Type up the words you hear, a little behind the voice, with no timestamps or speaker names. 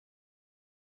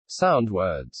Sound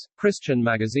Words. Christian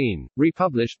Magazine.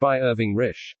 Republished by Irving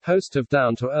Risch, host of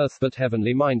Down to Earth but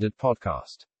Heavenly Minded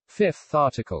podcast. Fifth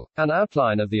article. An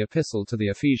outline of the Epistle to the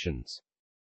Ephesians.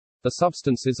 The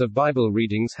substances of Bible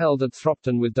readings held at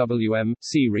Thropton with W.M.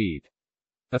 C. Reed.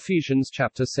 Ephesians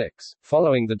chapter 6.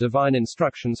 Following the divine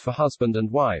instructions for husband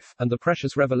and wife, and the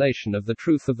precious revelation of the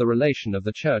truth of the relation of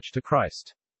the church to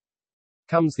Christ,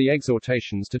 comes the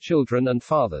exhortations to children and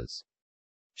fathers.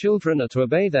 Children are to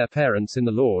obey their parents in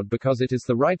the Lord because it is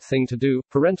the right thing to do,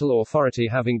 parental authority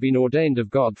having been ordained of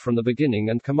God from the beginning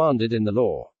and commanded in the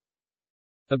law.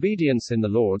 Obedience in the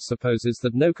Lord supposes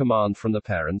that no command from the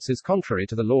parents is contrary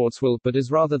to the Lord's will, but is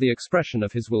rather the expression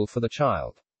of his will for the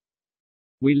child.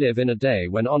 We live in a day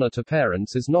when honor to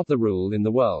parents is not the rule in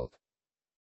the world.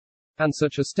 And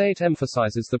such a state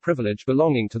emphasizes the privilege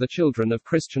belonging to the children of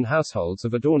Christian households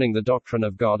of adorning the doctrine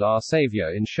of God our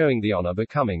Savior in showing the honor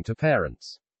becoming to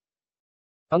parents.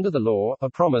 Under the law, a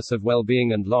promise of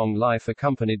well-being and long life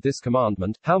accompanied this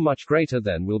commandment. How much greater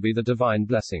then will be the divine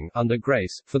blessing, under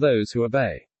grace, for those who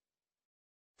obey.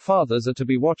 Fathers are to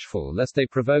be watchful lest they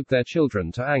provoke their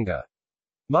children to anger.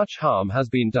 Much harm has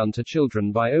been done to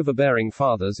children by overbearing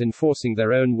fathers enforcing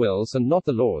their own wills and not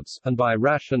the Lord's, and by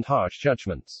rash and harsh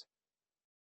judgments.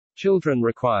 Children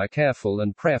require careful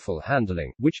and prayerful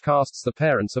handling, which casts the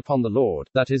parents upon the Lord,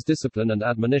 that his discipline and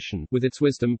admonition, with its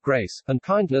wisdom, grace, and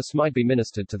kindness might be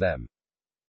ministered to them.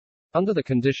 Under the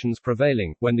conditions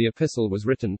prevailing, when the epistle was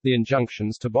written, the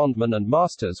injunctions to bondmen and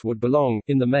masters would belong,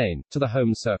 in the main, to the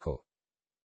home circle.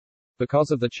 Because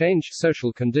of the changed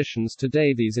social conditions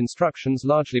today, these instructions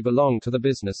largely belong to the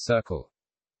business circle.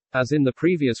 As in the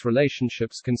previous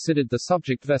relationships considered, the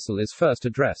subject vessel is first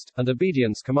addressed, and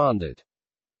obedience commanded.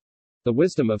 The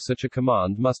wisdom of such a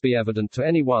command must be evident to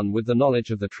anyone with the knowledge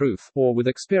of the truth, or with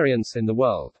experience in the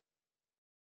world.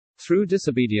 Through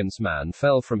disobedience man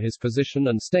fell from his position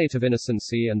and state of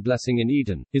innocency and blessing in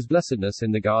Eden. His blessedness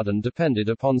in the garden depended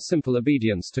upon simple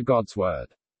obedience to God's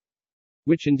word,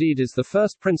 which indeed is the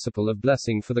first principle of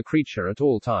blessing for the creature at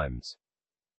all times.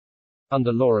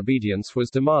 Under law obedience was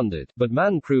demanded, but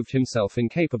man proved himself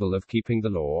incapable of keeping the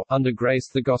law. Under grace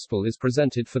the gospel is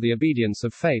presented for the obedience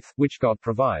of faith, which God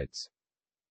provides.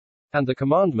 And the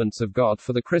commandments of God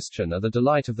for the Christian are the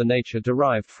delight of the nature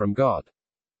derived from God.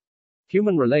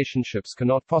 Human relationships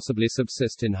cannot possibly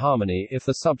subsist in harmony if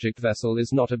the subject vessel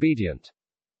is not obedient.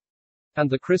 And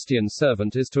the Christian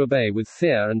servant is to obey with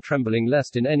fear and trembling,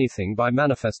 lest in anything by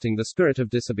manifesting the spirit of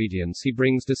disobedience he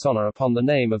brings dishonor upon the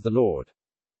name of the Lord.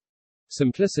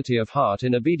 Simplicity of heart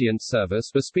in obedient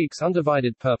service bespeaks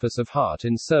undivided purpose of heart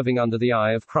in serving under the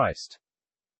eye of Christ.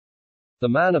 The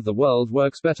man of the world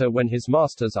works better when his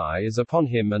master's eye is upon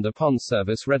him and upon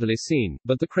service readily seen,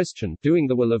 but the Christian, doing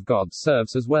the will of God,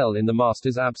 serves as well in the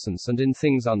master's absence and in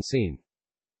things unseen.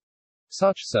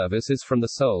 Such service is from the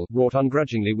soul, wrought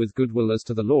ungrudgingly with goodwill as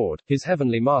to the Lord, his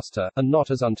heavenly master, and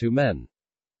not as unto men.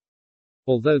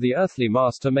 Although the earthly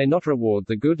master may not reward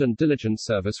the good and diligent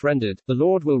service rendered, the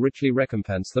Lord will richly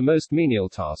recompense the most menial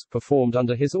task performed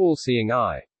under his all-seeing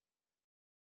eye.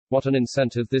 What an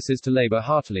incentive this is to labor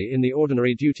heartily in the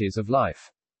ordinary duties of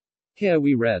life. Here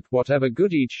we read, "Whatever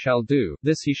good each shall do,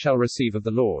 this he shall receive of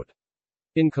the Lord."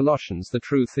 In Colossians the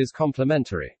truth is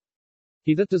complementary.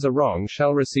 He that does a wrong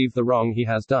shall receive the wrong he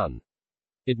has done.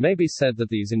 It may be said that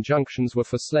these injunctions were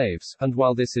for slaves, and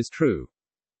while this is true,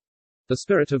 the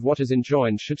spirit of what is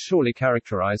enjoined should surely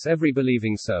characterize every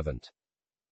believing servant.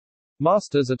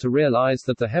 Masters are to realize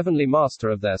that the heavenly master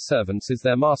of their servants is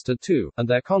their master too, and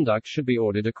their conduct should be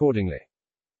ordered accordingly.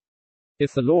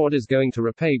 If the Lord is going to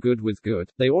repay good with good,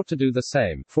 they ought to do the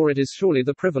same, for it is surely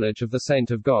the privilege of the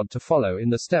saint of God to follow in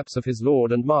the steps of his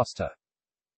Lord and Master.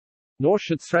 Nor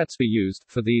should threats be used,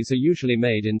 for these are usually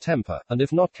made in temper, and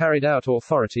if not carried out,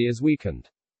 authority is weakened.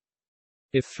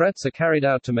 If threats are carried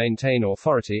out to maintain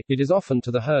authority, it is often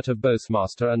to the hurt of both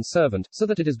master and servant, so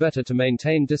that it is better to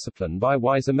maintain discipline by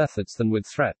wiser methods than with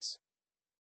threats.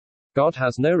 God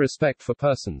has no respect for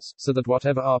persons, so that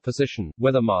whatever our position,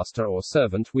 whether master or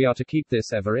servant, we are to keep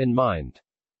this ever in mind.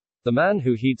 The man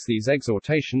who heeds these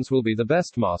exhortations will be the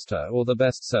best master or the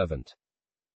best servant.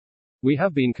 We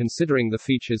have been considering the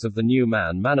features of the new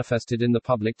man manifested in the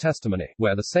public testimony,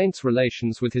 where the saint's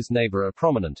relations with his neighbor are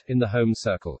prominent, in the home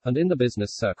circle, and in the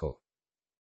business circle.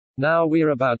 Now we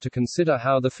are about to consider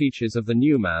how the features of the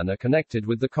new man are connected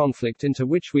with the conflict into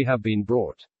which we have been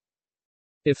brought.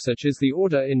 If such is the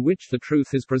order in which the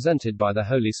truth is presented by the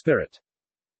Holy Spirit,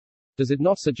 does it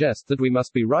not suggest that we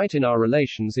must be right in our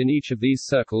relations in each of these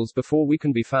circles before we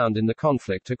can be found in the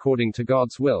conflict according to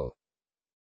God's will?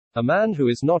 A man who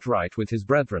is not right with his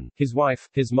brethren, his wife,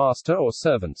 his master or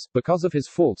servants, because of his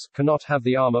faults, cannot have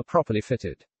the armor properly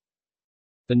fitted.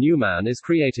 The new man is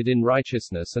created in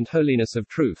righteousness and holiness of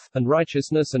truth, and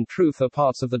righteousness and truth are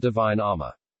parts of the divine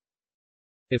armor.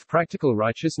 If practical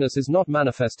righteousness is not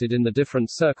manifested in the different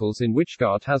circles in which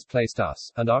God has placed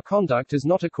us, and our conduct is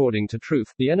not according to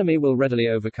truth, the enemy will readily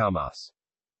overcome us.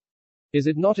 Is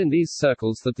it not in these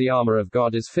circles that the armor of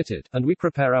God is fitted, and we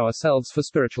prepare ourselves for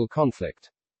spiritual conflict?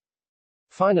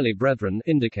 Finally, brethren,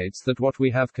 indicates that what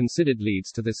we have considered leads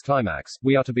to this climax: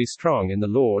 we are to be strong in the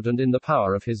Lord and in the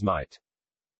power of his might.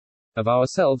 Of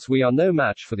ourselves we are no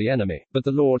match for the enemy, but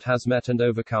the Lord has met and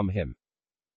overcome him.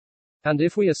 And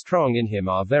if we are strong in him,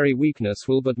 our very weakness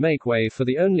will but make way for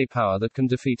the only power that can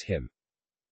defeat him.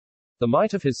 The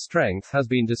might of his strength has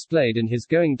been displayed in his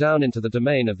going down into the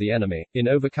domain of the enemy, in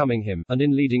overcoming him, and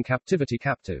in leading captivity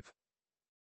captive.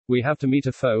 We have to meet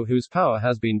a foe whose power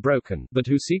has been broken, but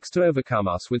who seeks to overcome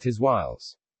us with his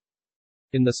wiles.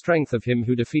 In the strength of him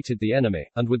who defeated the enemy,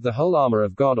 and with the whole armor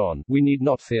of God on, we need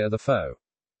not fear the foe.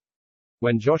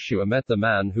 When Joshua met the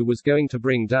man who was going to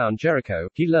bring down Jericho,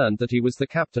 he learned that he was the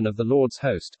captain of the Lord's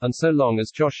host, and so long as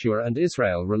Joshua and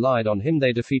Israel relied on him,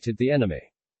 they defeated the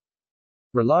enemy.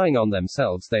 Relying on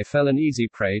themselves, they fell an easy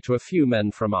prey to a few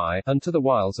men from Ai, and to the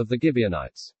wiles of the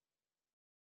Gibeonites.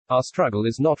 Our struggle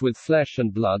is not with flesh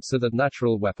and blood, so that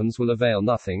natural weapons will avail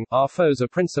nothing. Our foes are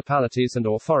principalities and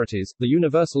authorities, the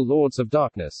universal lords of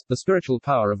darkness, the spiritual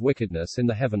power of wickedness in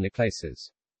the heavenly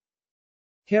places.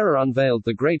 Here are unveiled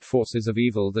the great forces of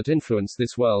evil that influence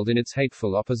this world in its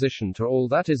hateful opposition to all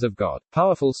that is of God,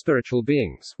 powerful spiritual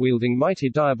beings, wielding mighty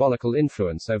diabolical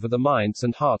influence over the minds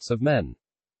and hearts of men.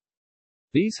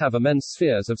 These have immense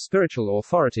spheres of spiritual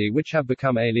authority which have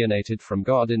become alienated from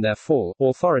God in their fall,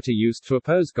 authority used to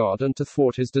oppose God and to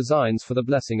thwart his designs for the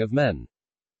blessing of men.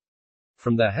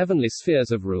 From their heavenly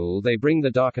spheres of rule they bring the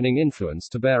darkening influence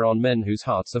to bear on men whose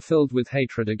hearts are filled with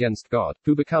hatred against God,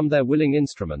 who become their willing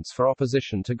instruments for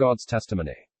opposition to God's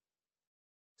testimony.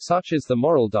 Such is the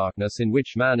moral darkness in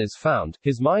which man is found,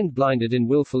 his mind blinded in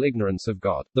willful ignorance of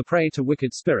God, the prey to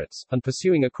wicked spirits, and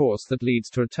pursuing a course that leads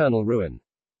to eternal ruin.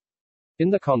 In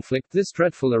the conflict, this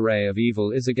dreadful array of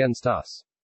evil is against us.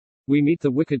 We meet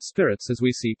the wicked spirits as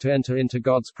we seek to enter into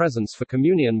God's presence for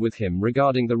communion with him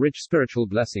regarding the rich spiritual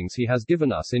blessings he has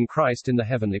given us in Christ in the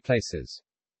heavenly places.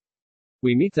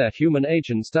 We meet their human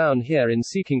agents down here in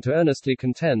seeking to earnestly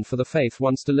contend for the faith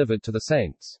once delivered to the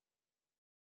saints.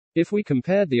 If we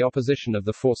compared the opposition of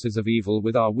the forces of evil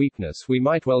with our weakness, we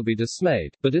might well be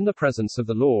dismayed, but in the presence of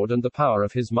the Lord and the power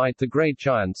of his might the great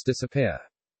giants disappear.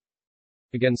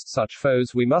 Against such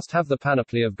foes we must have the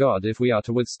panoply of God if we are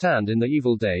to withstand in the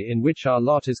evil day in which our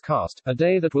lot is cast, a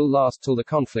day that will last till the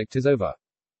conflict is over.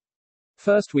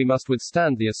 First we must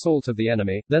withstand the assault of the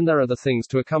enemy, then there are the things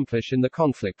to accomplish in the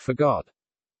conflict for God.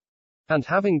 And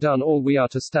having done all, we are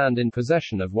to stand in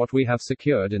possession of what we have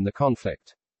secured in the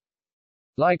conflict.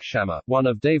 Like Shammah, one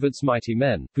of David's mighty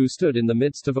men, who stood in the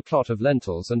midst of a plot of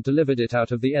lentils and delivered it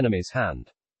out of the enemy's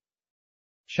hand.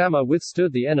 Shammah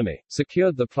withstood the enemy,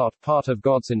 secured the plot, part of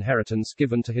God's inheritance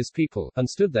given to his people, and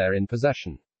stood there in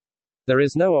possession. There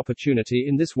is no opportunity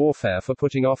in this warfare for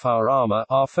putting off our armor.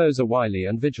 Our foes are wily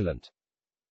and vigilant.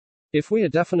 If we are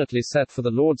definitely set for the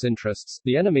Lord's interests,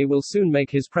 the enemy will soon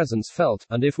make his presence felt,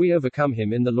 and if we overcome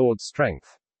him in the Lord's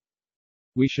strength,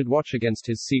 we should watch against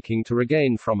his seeking to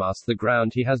regain from us the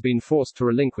ground he has been forced to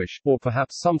relinquish, or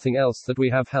perhaps something else that we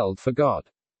have held for God.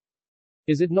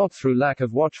 Is it not through lack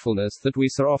of watchfulness that we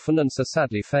so often and so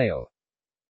sadly fail?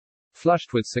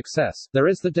 Flushed with success, there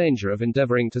is the danger of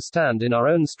endeavoring to stand in our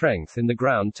own strength in the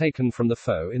ground taken from the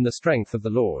foe in the strength of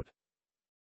the Lord,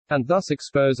 and thus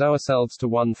expose ourselves to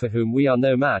one for whom we are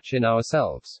no match in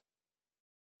ourselves.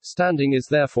 Standing is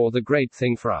therefore the great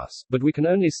thing for us, but we can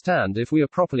only stand if we are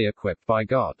properly equipped by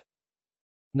God.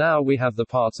 Now we have the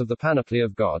parts of the panoply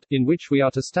of God, in which we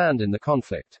are to stand in the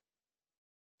conflict.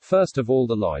 First of all,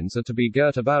 the loins are to be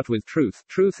girt about with truth.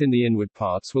 Truth in the inward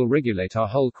parts will regulate our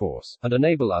whole course, and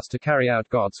enable us to carry out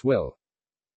God's will.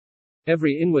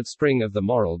 Every inward spring of the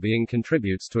moral being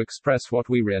contributes to express what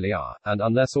we really are, and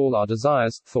unless all our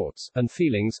desires, thoughts, and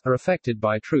feelings are affected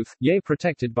by truth, yea,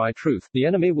 protected by truth, the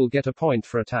enemy will get a point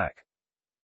for attack.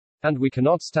 And we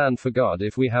cannot stand for God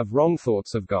if we have wrong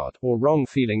thoughts of God, or wrong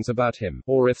feelings about him,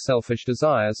 or if selfish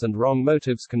desires and wrong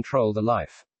motives control the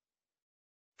life.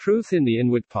 Truth in the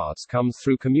inward parts comes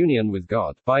through communion with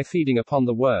God, by feeding upon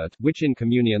the Word, which in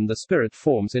communion the Spirit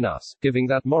forms in us, giving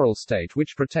that moral state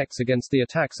which protects against the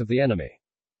attacks of the enemy.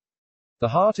 The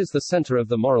heart is the center of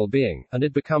the moral being, and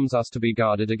it becomes us to be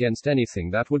guarded against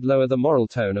anything that would lower the moral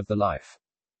tone of the life,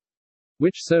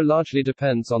 which so largely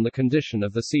depends on the condition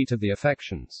of the seat of the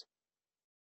affections.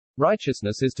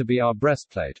 Righteousness is to be our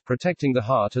breastplate, protecting the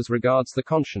heart as regards the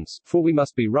conscience, for we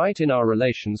must be right in our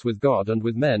relations with God and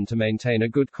with men to maintain a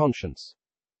good conscience.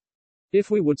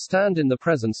 If we would stand in the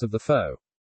presence of the foe,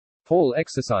 Paul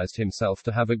exercised himself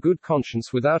to have a good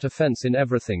conscience without offense in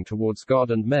everything towards God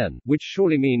and men, which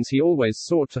surely means he always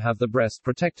sought to have the breast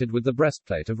protected with the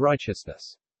breastplate of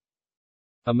righteousness.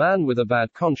 A man with a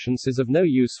bad conscience is of no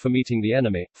use for meeting the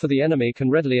enemy, for the enemy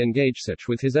can readily engage such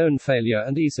with his own failure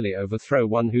and easily overthrow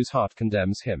one whose heart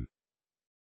condemns him.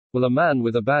 Will a man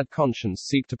with a bad conscience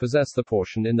seek to possess the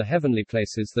portion in the heavenly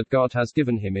places that God has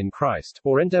given him in Christ,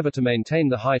 or endeavor to maintain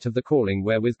the height of the calling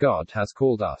wherewith God has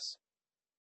called us?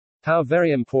 How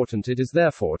very important it is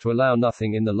therefore to allow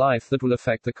nothing in the life that will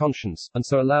affect the conscience, and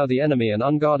so allow the enemy an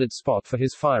unguarded spot for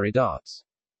his fiery darts.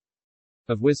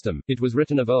 Of wisdom, it was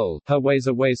written of old, her ways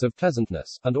are ways of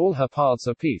pleasantness, and all her paths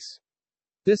are peace.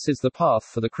 This is the path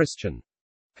for the Christian.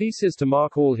 Peace is to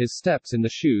mark all his steps in the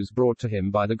shoes brought to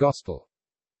him by the gospel.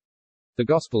 The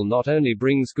gospel not only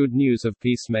brings good news of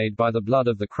peace made by the blood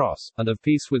of the cross, and of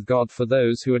peace with God for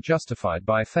those who are justified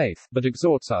by faith, but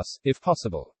exhorts us, if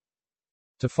possible,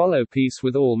 to follow peace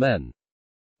with all men.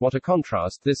 What a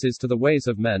contrast this is to the ways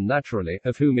of men naturally,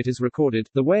 of whom it is recorded,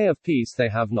 the way of peace they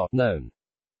have not known.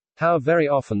 How very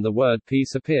often the word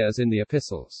peace appears in the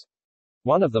epistles.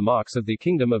 One of the marks of the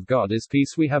kingdom of God is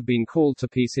peace. We have been called to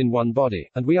peace in one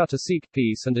body, and we are to seek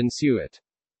peace and ensue it.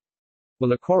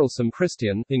 Will a quarrelsome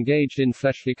Christian, engaged in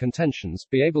fleshly contentions,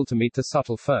 be able to meet the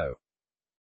subtle foe?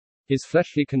 His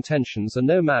fleshly contentions are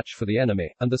no match for the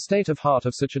enemy, and the state of heart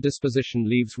of such a disposition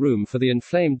leaves room for the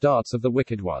inflamed darts of the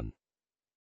wicked one.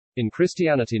 In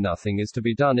Christianity nothing is to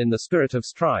be done in the spirit of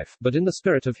strife, but in the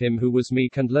spirit of him who was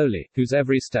meek and lowly, whose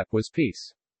every step was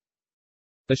peace.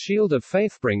 The shield of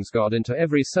faith brings God into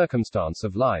every circumstance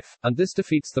of life, and this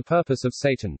defeats the purpose of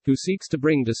Satan, who seeks to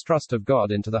bring distrust of God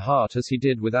into the heart as he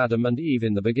did with Adam and Eve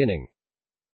in the beginning.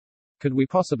 Could we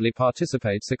possibly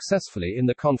participate successfully in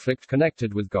the conflict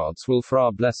connected with God's will for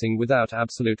our blessing without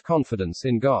absolute confidence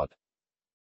in God?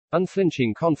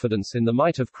 Unflinching confidence in the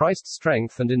might of Christ's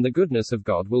strength and in the goodness of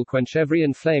God will quench every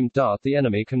inflamed dart the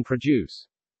enemy can produce.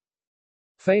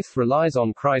 Faith relies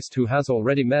on Christ who has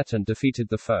already met and defeated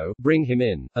the foe, bring him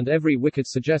in, and every wicked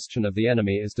suggestion of the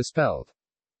enemy is dispelled.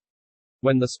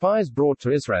 When the spies brought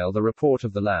to Israel the report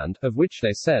of the land, of which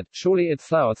they said, surely it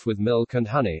floweth with milk and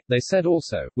honey, they said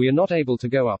also, we are not able to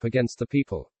go up against the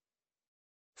people,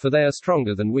 for they are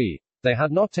stronger than we. They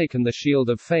had not taken the shield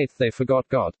of faith, they forgot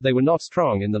God, they were not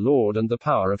strong in the Lord and the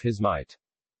power of his might.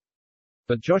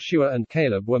 But Joshua and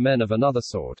Caleb were men of another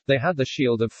sort, they had the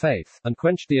shield of faith, and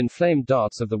quenched the inflamed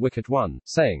darts of the wicked one,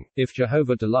 saying, if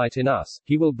Jehovah delight in us,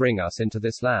 he will bring us into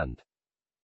this land,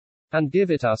 and give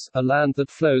it us, a land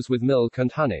that flows with milk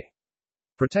and honey.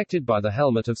 Protected by the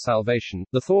helmet of salvation,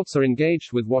 the thoughts are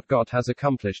engaged with what God has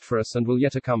accomplished for us and will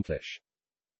yet accomplish.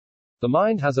 The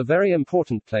mind has a very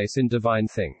important place in divine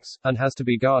things, and has to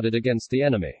be guarded against the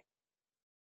enemy.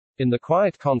 In the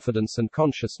quiet confidence and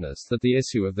consciousness that the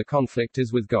issue of the conflict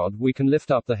is with God, we can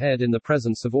lift up the head in the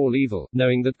presence of all evil,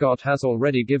 knowing that God has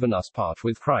already given us part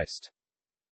with Christ.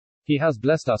 He has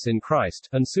blessed us in Christ,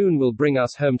 and soon will bring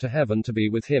us home to heaven to be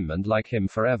with him and like him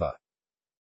forever.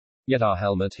 Yet our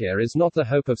helmet here is not the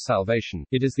hope of salvation,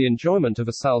 it is the enjoyment of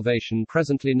a salvation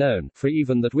presently known, for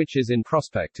even that which is in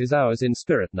prospect is ours in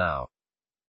spirit now.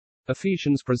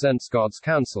 Ephesians presents God's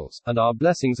counsels, and our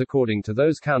blessings according to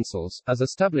those counsels, as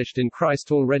established in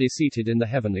Christ already seated in the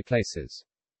heavenly places.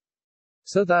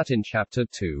 So that in chapter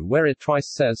 2, where it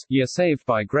twice says, ye are saved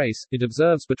by grace, it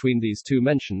observes between these two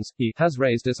mentions, he has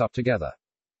raised us up together,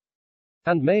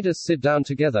 and made us sit down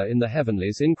together in the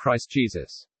heavenlies in Christ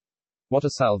Jesus. What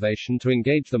a salvation to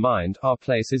engage the mind, our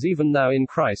place is even now in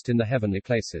Christ in the heavenly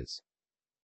places.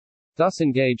 Thus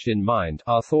engaged in mind,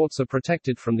 our thoughts are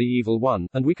protected from the evil one,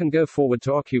 and we can go forward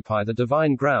to occupy the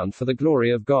divine ground for the glory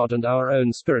of God and our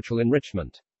own spiritual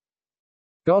enrichment.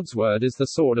 God's word is the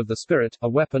sword of the Spirit, a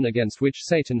weapon against which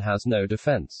Satan has no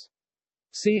defense.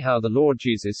 See how the Lord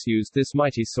Jesus used this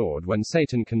mighty sword when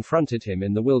Satan confronted him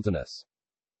in the wilderness.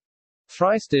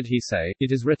 Thrice did he say,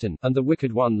 it is written, and the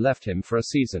wicked one left him for a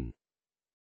season.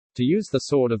 To use the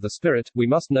sword of the Spirit, we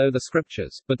must know the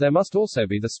Scriptures, but there must also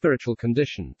be the spiritual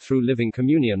condition, through living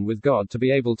communion with God, to be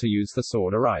able to use the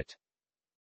sword aright.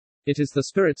 It is the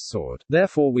Spirit's sword,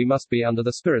 therefore we must be under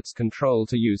the Spirit's control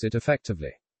to use it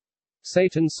effectively.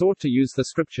 Satan sought to use the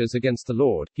Scriptures against the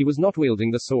Lord, he was not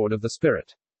wielding the sword of the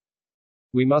Spirit.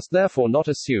 We must therefore not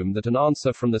assume that an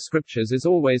answer from the Scriptures is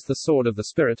always the sword of the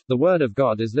Spirit. The Word of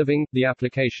God is living, the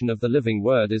application of the living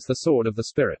Word is the sword of the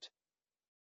Spirit.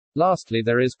 Lastly,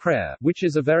 there is prayer, which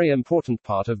is a very important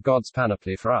part of God's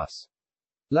panoply for us.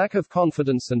 Lack of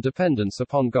confidence and dependence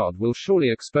upon God will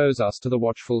surely expose us to the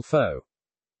watchful foe.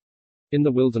 In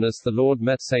the wilderness the Lord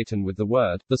met Satan with the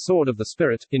word, the sword of the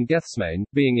Spirit. In Gethsemane,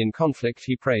 being in conflict,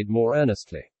 he prayed more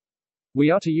earnestly.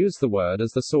 We are to use the word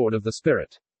as the sword of the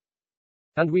Spirit.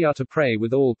 And we are to pray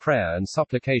with all prayer and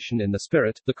supplication in the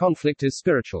Spirit. The conflict is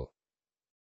spiritual.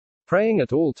 Praying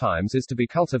at all times is to be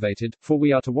cultivated, for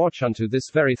we are to watch unto this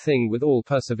very thing with all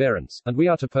perseverance, and we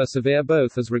are to persevere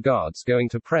both as regards going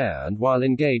to prayer and while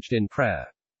engaged in prayer.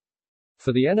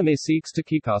 For the enemy seeks to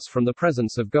keep us from the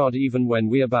presence of God even when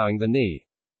we are bowing the knee.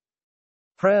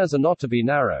 Prayers are not to be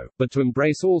narrow, but to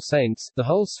embrace all saints. The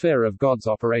whole sphere of God's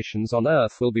operations on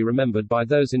earth will be remembered by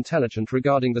those intelligent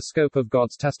regarding the scope of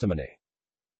God's testimony.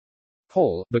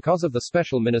 Paul, because of the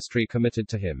special ministry committed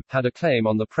to him, had a claim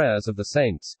on the prayers of the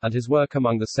saints, and his work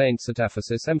among the saints at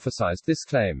Ephesus emphasized this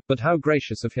claim. But how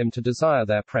gracious of him to desire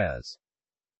their prayers,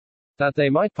 that they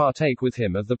might partake with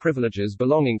him of the privileges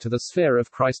belonging to the sphere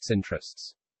of Christ's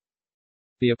interests.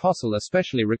 The apostle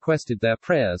especially requested their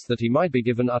prayers that he might be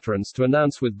given utterance to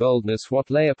announce with boldness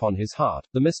what lay upon his heart,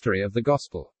 the mystery of the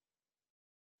gospel.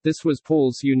 This was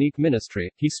Paul's unique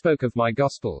ministry. He spoke of my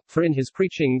gospel, for in his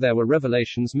preaching there were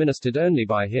revelations ministered only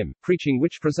by him, preaching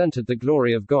which presented the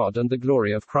glory of God and the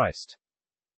glory of Christ.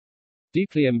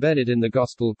 Deeply embedded in the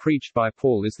gospel preached by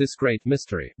Paul is this great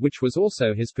mystery, which was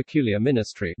also his peculiar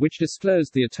ministry, which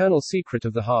disclosed the eternal secret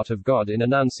of the heart of God in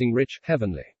announcing rich,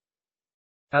 heavenly,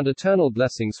 and eternal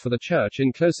blessings for the church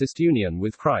in closest union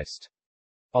with Christ.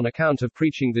 On account of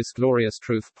preaching this glorious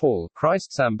truth, Paul,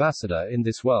 Christ's ambassador in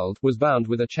this world, was bound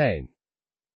with a chain.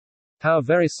 How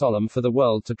very solemn for the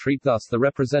world to treat thus the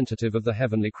representative of the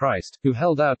heavenly Christ, who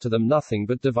held out to them nothing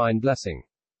but divine blessing.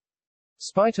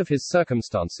 Spite of his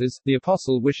circumstances, the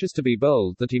apostle wishes to be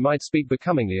bold that he might speak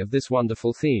becomingly of this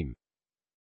wonderful theme.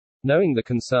 Knowing the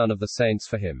concern of the saints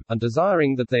for him, and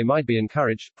desiring that they might be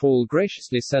encouraged, Paul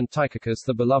graciously sent Tychicus,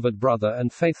 the beloved brother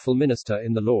and faithful minister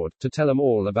in the Lord, to tell them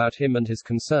all about him and his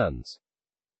concerns.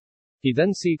 He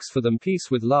then seeks for them peace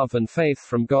with love and faith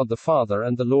from God the Father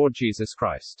and the Lord Jesus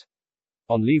Christ.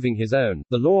 On leaving his own,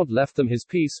 the Lord left them his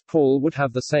peace. Paul would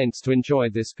have the saints to enjoy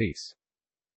this peace.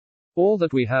 All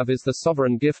that we have is the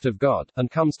sovereign gift of God, and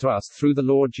comes to us through the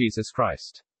Lord Jesus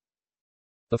Christ.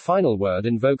 The final word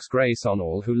invokes grace on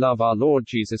all who love our Lord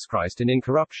Jesus Christ in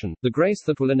incorruption, the grace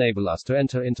that will enable us to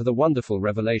enter into the wonderful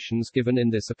revelations given in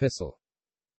this epistle,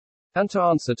 and to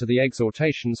answer to the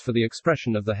exhortations for the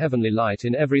expression of the heavenly light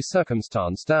in every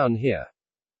circumstance down here.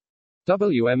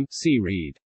 W.M. C.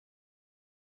 Reed.